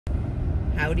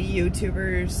Howdy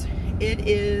YouTubers. It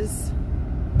is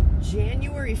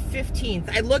January 15th.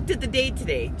 I looked at the date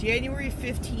today. January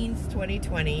 15th,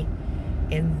 2020.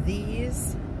 And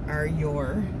these are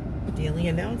your daily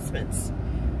announcements.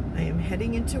 I am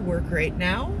heading into work right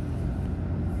now.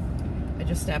 I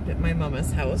just stopped at my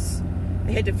mama's house.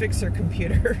 I had to fix her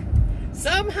computer.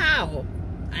 Somehow,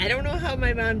 I don't know how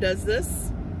my mom does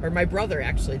this, or my brother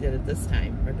actually did it this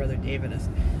time. My brother David is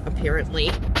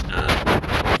apparently,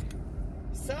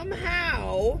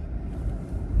 somehow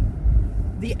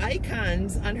the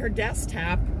icons on her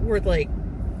desktop were like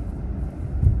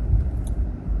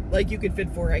you could fit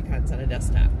 4 icons on a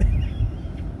desktop.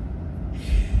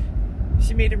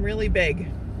 She made them really big.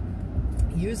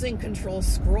 Using control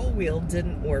scroll wheel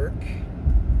didn't work.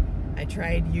 I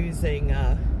tried using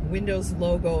Windows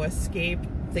logo escape,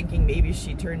 thinking maybe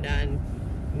she turned on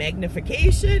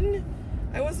magnification.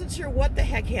 I wasn't sure what the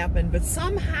heck happened, but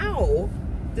somehow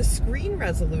the screen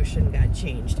resolution got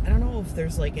changed. I don't know if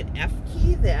there's like an F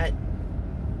key that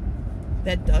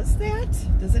does that.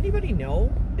 Does anybody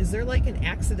know? Is there like an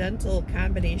accidental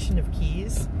combination of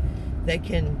keys that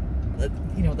can,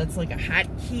 you know, that's like a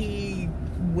hotkey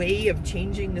way of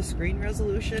changing the screen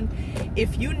resolution?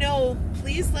 If you know,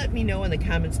 please let me know in the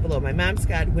comments below. My mom's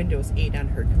got Windows 8 on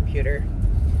her computer.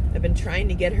 I've been trying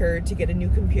to get her to get a new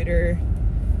computer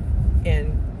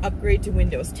and upgrade to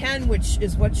Windows 10, which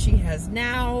is what she has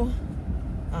now.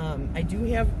 I do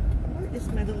have, where is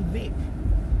my little vape?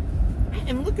 I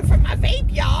am looking for my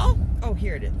vape, y'all. Oh,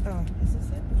 here it is. Oh, is this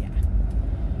it? Yeah.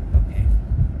 Okay.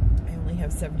 I only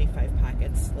have 75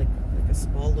 pockets, like a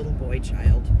small little boy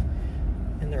child.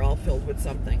 And they're all filled with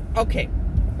something. Okay.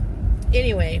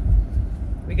 Anyway,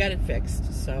 we got it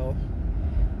fixed, so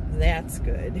that's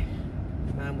good.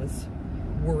 Mom was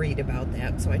worried about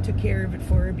that, so I took care of it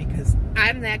for her because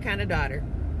I'm that kind of daughter.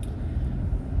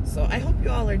 So I hope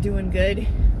you all are doing good.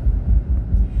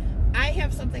 I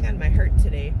have something on my heart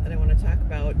today that I want to talk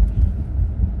about.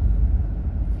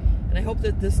 And I hope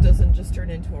that this doesn't just turn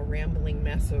into a rambling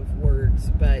mess of words,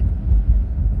 but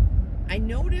I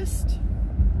noticed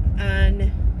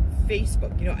on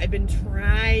Facebook, you know, I've been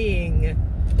trying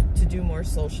to do more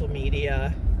social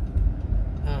media.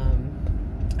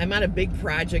 I'm on a big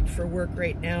project for work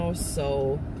right now,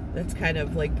 so that's kind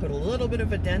of like put a little bit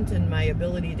of a dent in my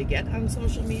ability to get on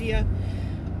social media.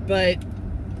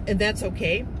 And that's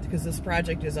okay, because this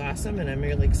project is awesome and I'm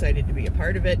really excited to be a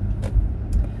part of it.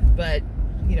 But,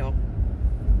 you know,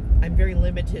 I'm very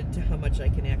limited to how much I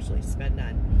can actually spend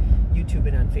on YouTube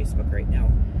and on Facebook right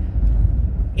now.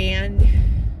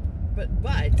 But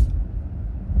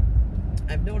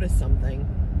I've noticed something.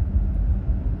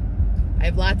 I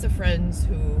have lots of friends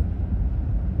who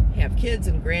have kids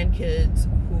and grandkids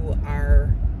who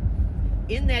are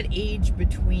in that age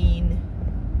between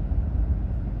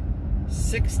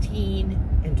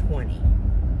 16 and 20,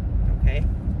 okay?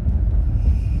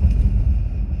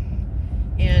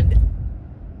 And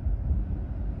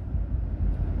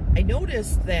I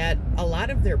noticed that a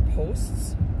lot of their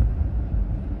posts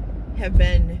have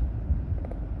been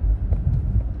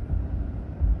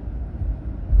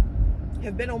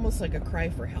almost like a cry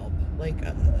for help, like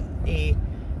a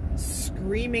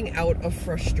screaming out of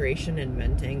frustration and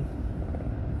venting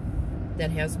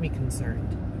that has me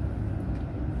concerned.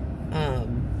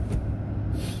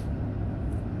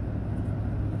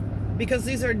 Because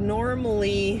these are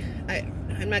normally,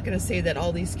 I'm not going to say that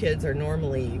all these kids are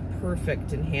normally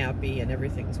perfect and happy and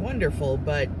everything's wonderful,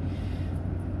 but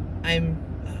I'm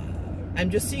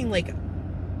just seeing like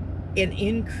an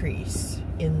increase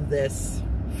in this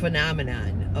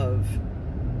phenomenon of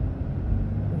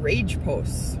rage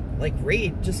posts, like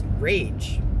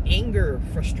rage, anger,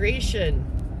 frustration,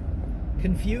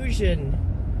 confusion,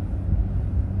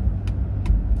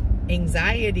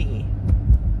 anxiety,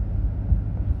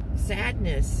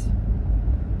 sadness.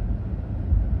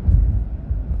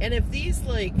 And if these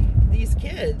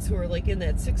kids who are like in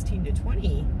that 16 to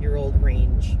 20-year-old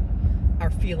range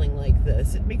are feeling like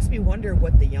this, it makes me wonder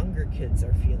what the younger kids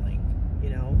are feeling, you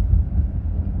know?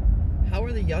 How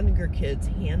are the younger kids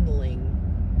handling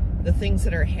the things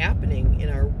that are happening in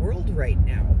our world right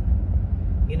now?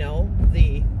 You know,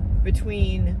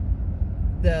 between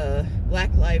the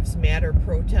Black Lives Matter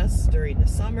protests during the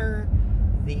summer,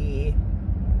 the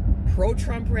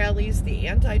pro-Trump rallies, the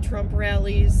anti-Trump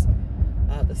rallies,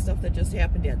 the stuff that just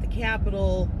happened at the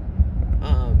Capitol,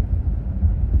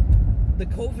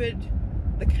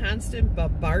 the constant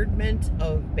bombardment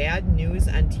of bad news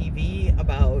on TV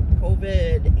about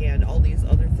COVID and all these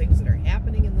other things that are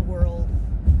happening in the world.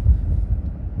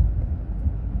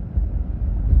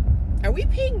 Are we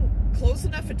paying close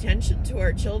enough attention to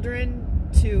our children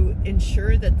to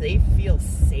ensure that they feel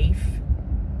safe,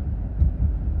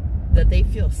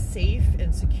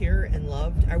 and secure and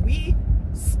loved? Are we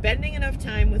spending enough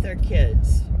time with our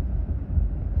kids?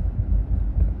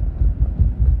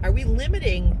 Are we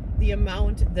limiting the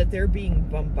amount that they're being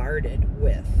bombarded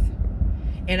with?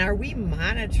 And are we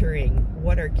monitoring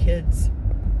what our kids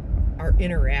are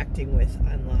interacting with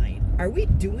online? Are we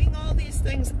doing all these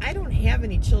things? I don't have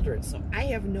any children, so I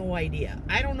have no idea.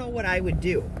 I don't know what I would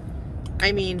do.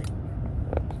 I mean,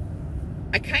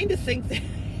 I kind of think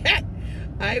that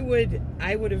I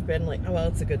would have been like, oh, well,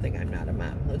 it's a good thing I'm not a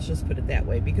mom. Let's just put it that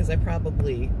way, because I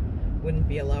probably wouldn't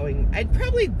be allowing, I'd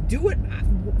probably do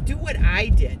what I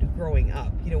did growing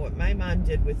up. You know, what my mom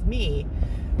did with me,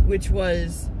 which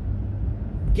was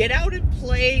get out and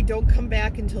play, don't come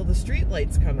back until the street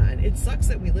lights come on. It sucks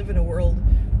that we live in a world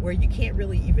where you can't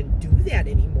really even do that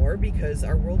anymore because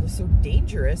our world is so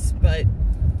dangerous, but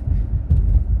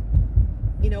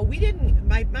you know,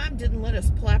 my mom didn't let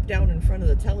us plop down in front of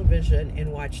the television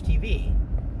and watch TV.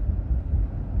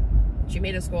 She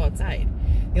made us go outside.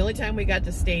 The only time we got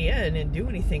to stay in and do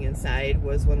anything inside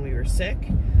was when we were sick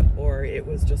or it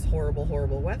was just horrible,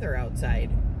 horrible weather outside.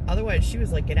 Otherwise, she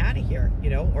was like, get out of here, you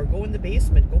know, or go in the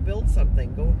basement, go build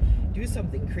something, go do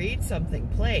something, create something,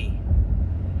 play.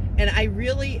 And I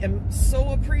really am so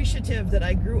appreciative that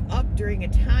I grew up during a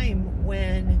time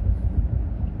when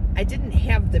I didn't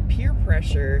have the peer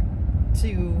pressure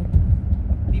to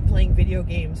be playing video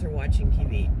games or watching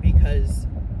TV, because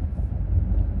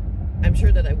I'm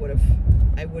sure that I would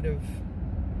have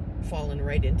fallen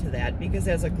right into that, because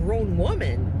as a grown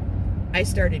woman, I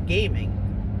started gaming.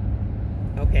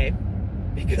 Okay?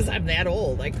 Because I'm that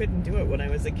old. I couldn't do it when I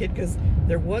was a kid because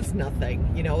there was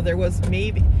nothing. You know, there was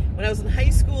maybe, when I was in high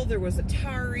school, there was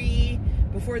Atari.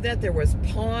 Before that, there was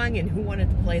Pong, and who wanted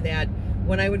to play that?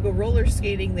 When I would go roller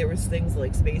skating, there was things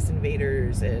like Space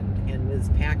Invaders and Ms.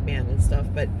 Pac-Man and stuff,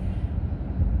 but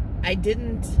I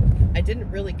didn't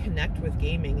really connect with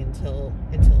gaming until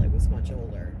I was much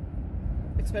older.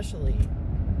 Especially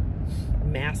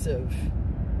massive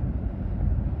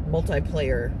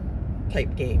multiplayer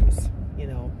type games, you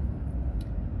know.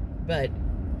 But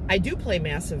I do play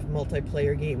massive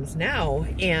multiplayer games now,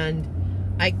 and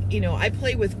I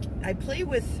play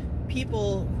with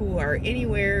people who are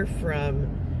anywhere from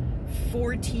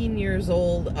 14 years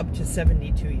old up to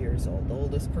 72 years old. The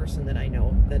oldest person that I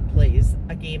know that plays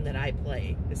a game that I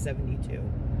play is 72,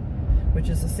 which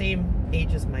is the same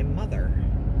age as my mother,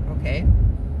 okay?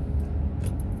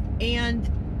 And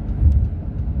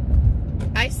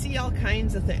I see all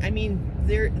kinds of things. I mean,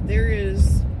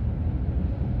 there's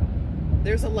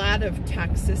a lot of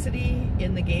toxicity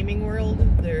in the gaming world.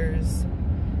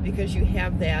 Because you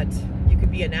have that, you could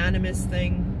be anonymous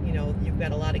thing, you know, you've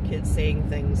got a lot of kids saying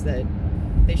things that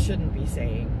they shouldn't be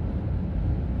saying.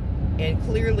 And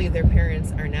clearly their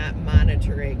parents are not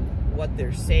monitoring what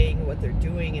they're saying, what they're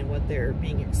doing, and what they're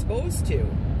being exposed to,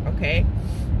 okay?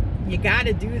 You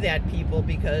gotta do that, people,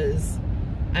 because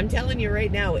I'm telling you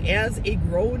right now, as a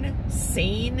grown,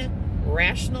 sane,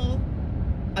 rational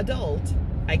adult,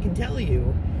 I can tell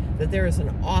you that there is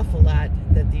an awful lot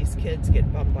that these kids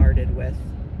get bombarded with.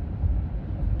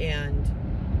 And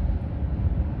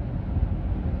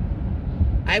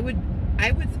I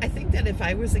think that if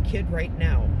I was a kid right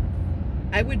now,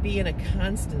 I would be in a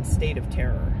constant state of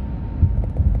terror.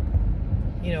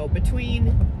 You know,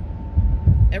 between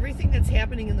everything that's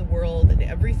happening in the world and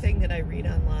everything that I read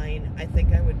online, I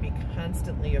think I would be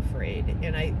constantly afraid.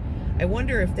 And I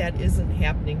wonder if that isn't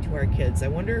happening to our kids. I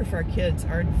wonder if our kids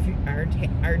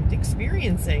aren't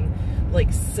experiencing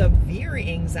like severe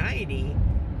anxiety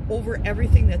over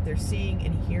everything that they're seeing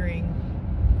and hearing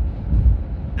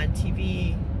on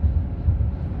TV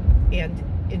and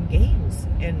in games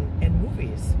and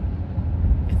movies.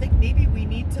 I think maybe we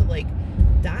need to like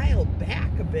dial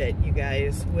back a bit, you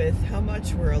guys, with how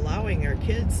much we're allowing our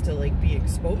kids to like be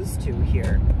exposed to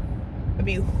here. I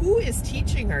mean, who is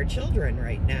teaching our children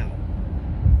right now?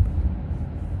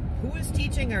 Who is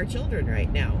teaching our children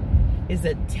right now? Is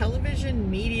it television,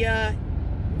 media,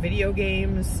 video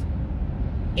games,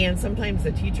 and sometimes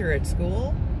the teacher at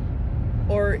school?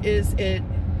 Or is it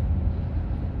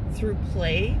through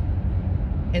play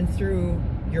and through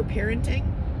your parenting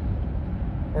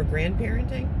or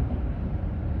grandparenting?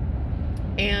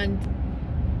 And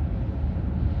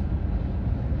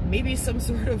maybe some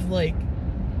sort of like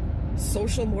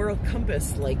social moral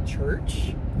compass like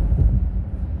church?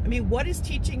 I mean, what is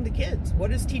teaching the kids?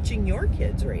 What is teaching your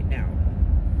kids right now?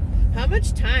 How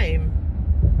much time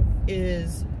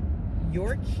is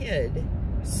your kid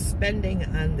spending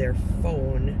on their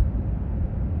phone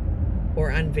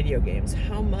or on video games?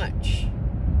 How much?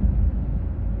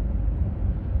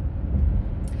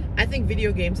 I think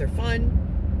video games are fun.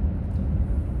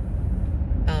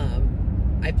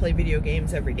 I play video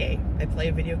games every day. I play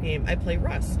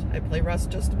Rust. I play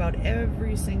Rust just about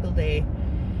every single day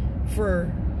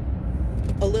for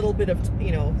a little bit of,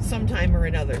 some time or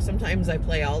another. Sometimes I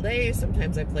play all day.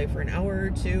 Sometimes I play for an hour or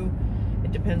two.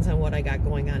 It depends on what I got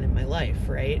going on in my life,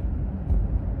 right?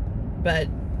 But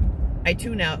I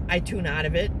tune out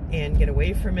of it and get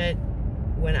away from it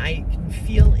when I can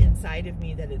feel inside of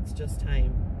me that it's just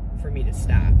time for me to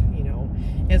stop,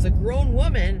 As a grown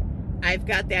woman, I've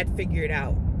got that figured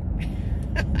out.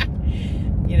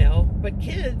 But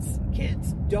kids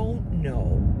don't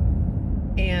know.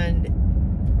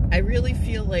 And I really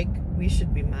feel like we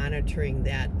should be monitoring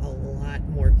that a lot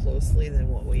more closely than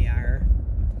what we are.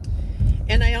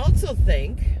 And I also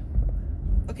think,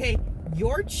 okay,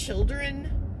 your children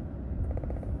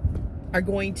are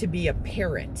going to be a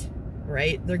parrot,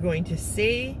 right? They're going to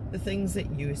say the things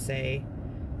that you say.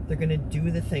 They're going to do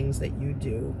the things that you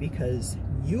do because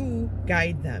you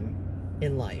guide them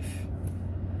in life.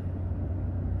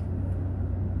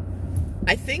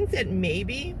 I think that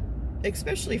maybe,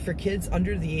 especially for kids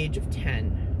under the age of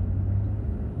 10,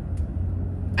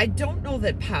 I don't know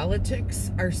that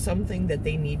politics are something that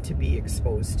they need to be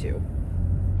exposed to.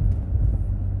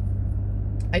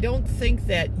 I don't think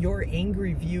that your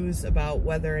angry views about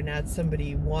whether or not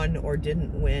somebody won or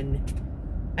didn't win,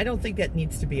 I don't think that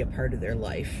needs to be a part of their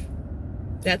life.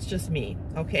 That's just me,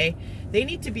 okay? They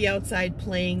need to be outside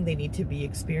playing. They need to be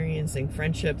experiencing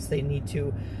friendships. They need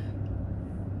to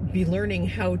be learning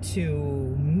how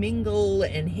to mingle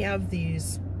and have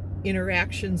these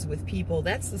interactions with people.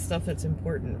 That's the stuff that's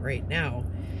important right now.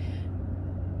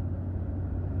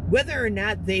 Whether or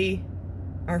not they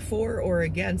are for or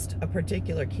against a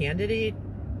particular candidate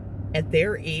at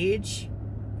their age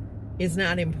is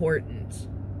not important.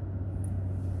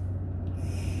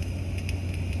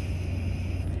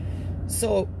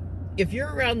 So if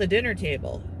you're around the dinner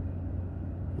table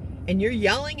and you're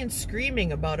yelling and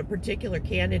screaming about a particular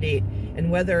candidate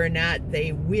and whether or not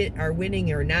they are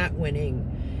winning or not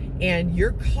winning, and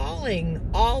you're calling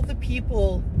all the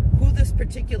people who this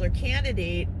particular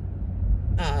candidate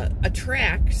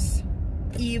attracts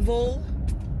evil,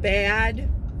 bad,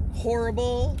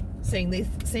 horrible, saying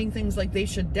things like they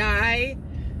should die,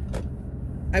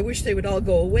 I wish they would all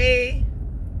go away.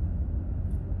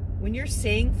 When you're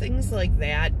saying things like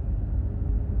that,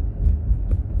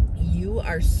 you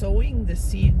are sowing the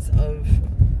seeds of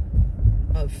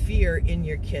fear in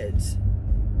your kids.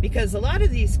 Because a lot of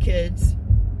these kids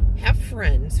have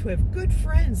friends who have good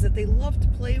friends that they love to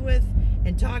play with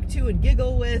and talk to and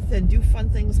giggle with and do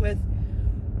fun things with,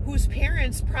 whose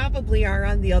parents probably are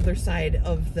on the other side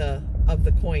of the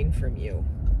coin from you.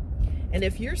 And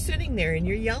if you're sitting there and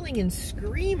you're yelling and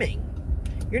screaming,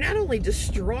 you're not only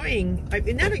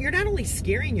you're not only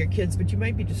scaring your kids, but you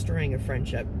might be destroying a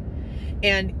friendship.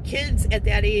 And kids at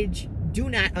that age do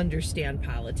not understand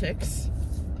politics.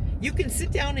 You can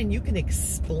sit down and you can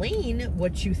explain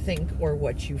what you think or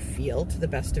what you feel to the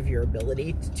best of your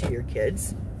ability to your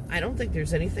kids. I don't think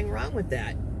there's anything wrong with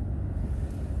that.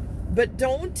 But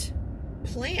don't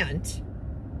plant.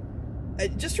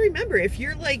 Just remember, if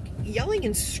you're like yelling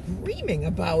and screaming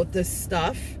about this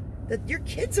stuff, that your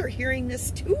kids are hearing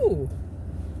this too.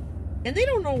 And they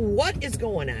don't know what is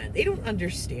going on. They don't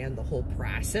understand the whole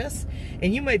process.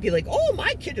 And you might be like, oh,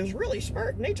 my kid is really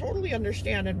smart and they totally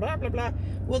understand and blah, blah, blah.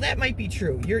 Well, that might be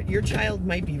true. Your child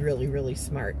might be really, really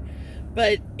smart.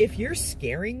 But if you're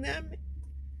scaring them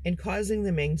and causing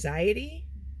them anxiety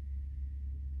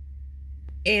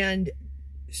and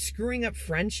screwing up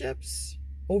friendships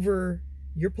over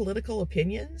your political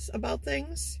opinions about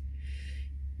things,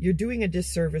 you're doing a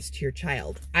disservice to your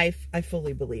child. I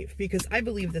fully believe, because I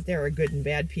believe that there are good and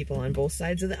bad people on both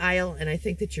sides of the aisle, and I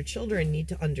think that your children need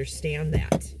to understand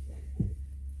that.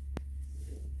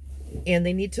 And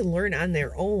they need to learn on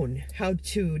their own how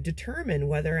to determine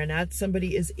whether or not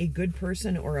somebody is a good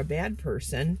person or a bad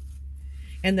person,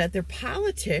 and that their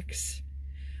politics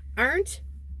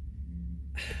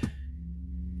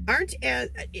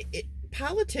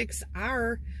politics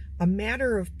are a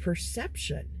matter of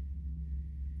perception.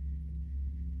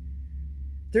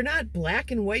 They're not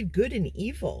black and white, good and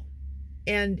evil.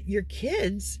 And your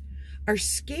kids are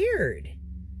scared.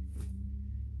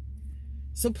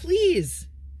 So please,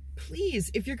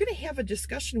 if you're going to have a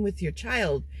discussion with your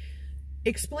child,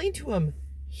 explain to them,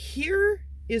 here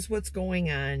is what's going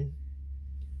on,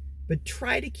 but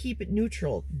try to keep it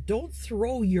neutral. Don't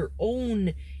throw your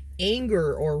own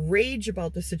anger or rage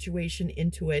about the situation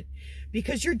into it,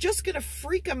 because you're just going to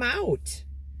freak them out.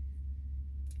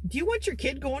 Do you want your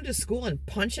kid going to school and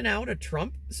punching out a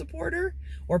Trump supporter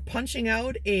or punching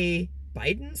out a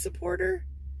Biden supporter?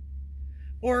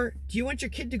 Or do you want your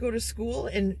kid to go to school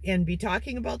and be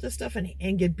talking about this stuff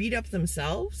and get beat up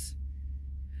themselves?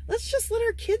 Let's just let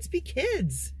our kids be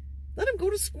kids. Let them go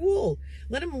to school.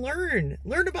 Let them learn.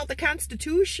 Learn about the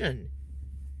Constitution.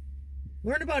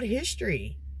 Learn about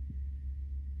history.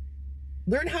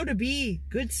 Learn how to be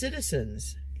good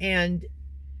citizens and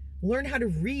learn how to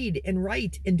read and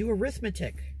write and do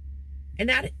arithmetic and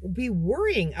not be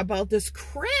worrying about this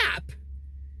crap.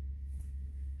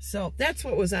 So that's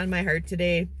what was on my heart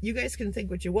today. You guys can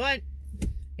think what you want.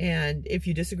 And if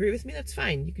you disagree with me, that's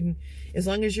fine. You can, as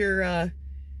long as you're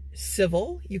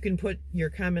civil, you can put your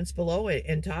comments below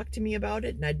and talk to me about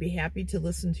it. And I'd be happy to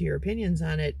listen to your opinions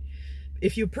on it.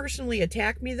 If you personally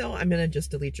attack me, though, I'm going to just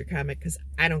delete your comment because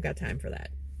I don't got time for that.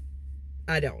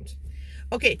 I don't.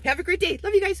 Okay, have a great day.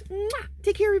 Love you guys. Mwah!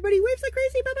 Take care, everybody. Waves like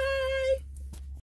crazy. Bye-bye.